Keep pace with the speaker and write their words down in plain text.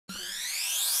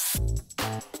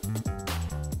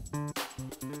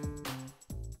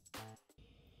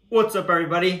What's up,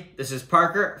 everybody? This is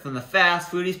Parker from the Fast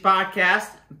Foodies Podcast,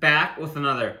 back with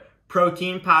another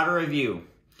protein powder review.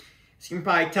 As you can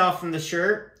probably tell from the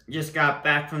shirt, just got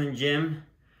back from the gym,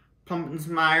 pumping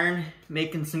some iron,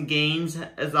 making some gains,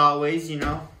 as always,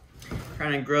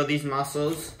 trying to grow these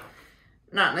muscles.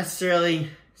 Not necessarily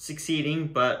succeeding,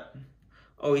 but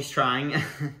always trying.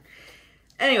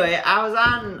 Anyway, I was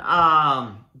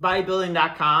on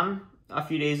bodybuilding.com a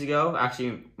few days ago,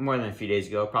 actually more than a few days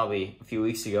ago, probably a few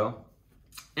weeks ago.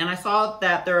 And I saw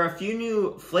that there are a few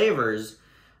new flavors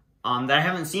that I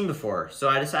haven't seen before. So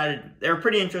I decided, they were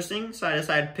pretty interesting, so I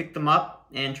decided to pick them up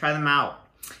and try them out.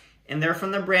 And they're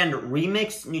from the brand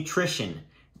Remix Nutrition.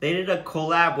 They did a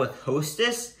collab with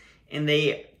Hostess, and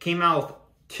they came out with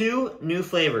two new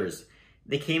flavors.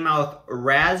 They came out with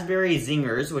Raspberry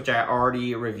Zingers, which I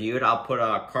already reviewed. I'll put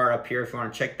a card up here if you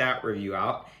want to check that review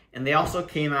out. And they also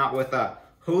came out with a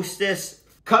Hostess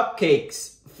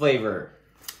Cupcakes flavor.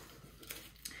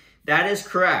 That is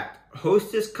correct.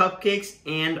 Hostess Cupcakes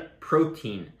and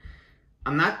protein.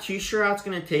 I'm not too sure how it's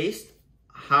going to taste.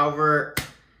 However,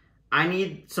 I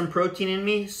need some protein in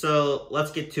me, so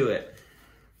let's get to it.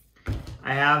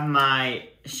 I have my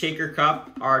shaker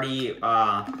cup already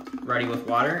ready with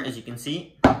water, as you can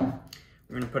see. We're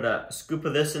going to put a scoop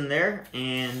of this in there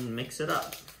and mix it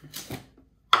up.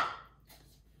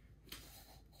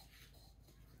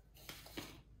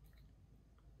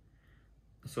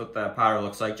 That's what the powder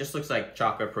looks like. Just looks like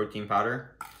chocolate protein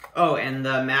powder. Oh, and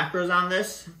the macros on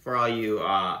this, for all you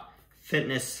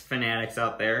fitness fanatics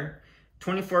out there,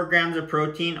 24 grams of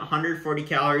protein, 140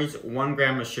 calories, 1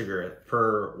 gram of sugar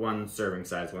per one serving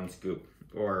size, one scoop,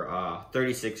 or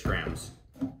 36 grams.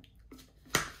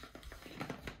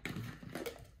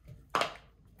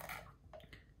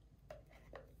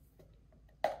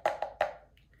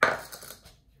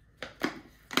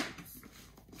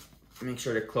 Make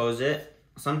sure to close it.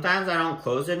 Sometimes I don't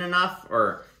close it enough,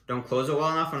 or don't close it well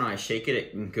enough, and when I shake it,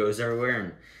 it goes everywhere,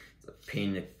 and it's a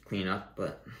pain to clean up,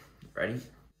 but ready?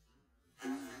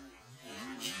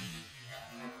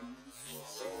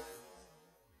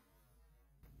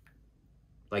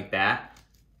 Like that.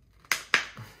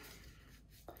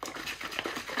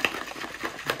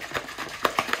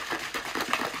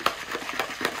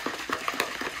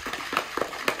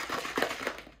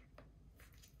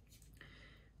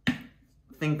 I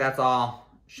think that's all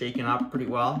shaken up pretty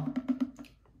well.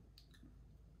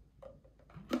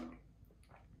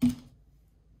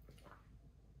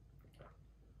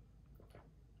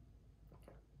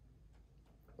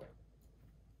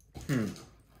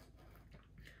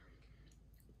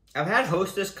 I've had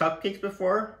Hostess Cupcakes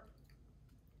before.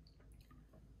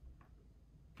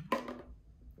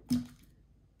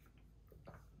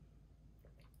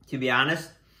 To be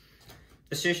honest,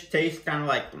 this just tastes kind of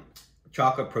like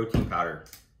chocolate protein powder.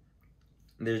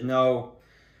 There's no,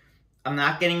 I'm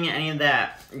not getting any of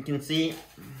that. You can see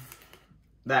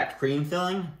that cream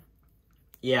filling.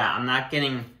 Yeah, I'm not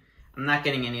getting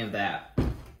any of that.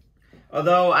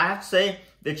 Although I have to say,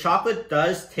 the chocolate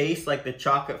does taste like the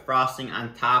chocolate frosting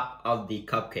on top of the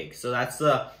cupcake. So that's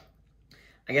I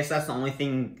guess that's the only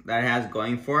thing that it has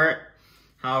going for it.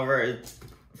 However,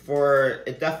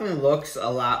 it definitely looks a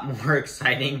lot more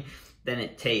exciting than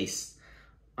it tastes.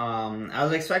 I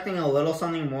was expecting a little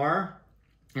something more,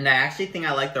 and I actually think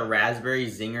I like the Raspberry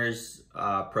Zingers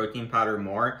protein powder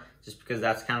more, just because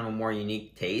that's kind of a more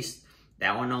unique taste.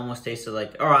 That one almost tasted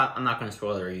like, I'm not going to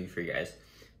spoil the review for you guys,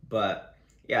 but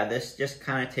yeah, this just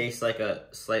kind of tastes like a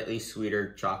slightly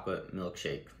sweeter chocolate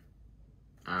milkshake.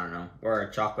 I don't know, or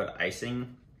a chocolate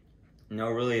icing. No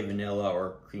really vanilla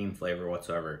or cream flavor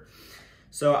whatsoever.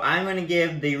 So I'm going to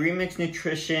give the Remix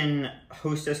Nutrition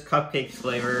Hostess Cupcakes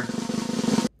flavor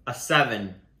a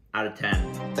 7 out of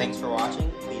 10. Thanks for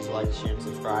watching. Please like, share, and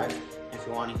subscribe. If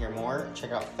you want to hear more,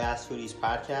 check out Fast Foodies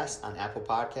Podcast on Apple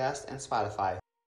Podcasts and Spotify.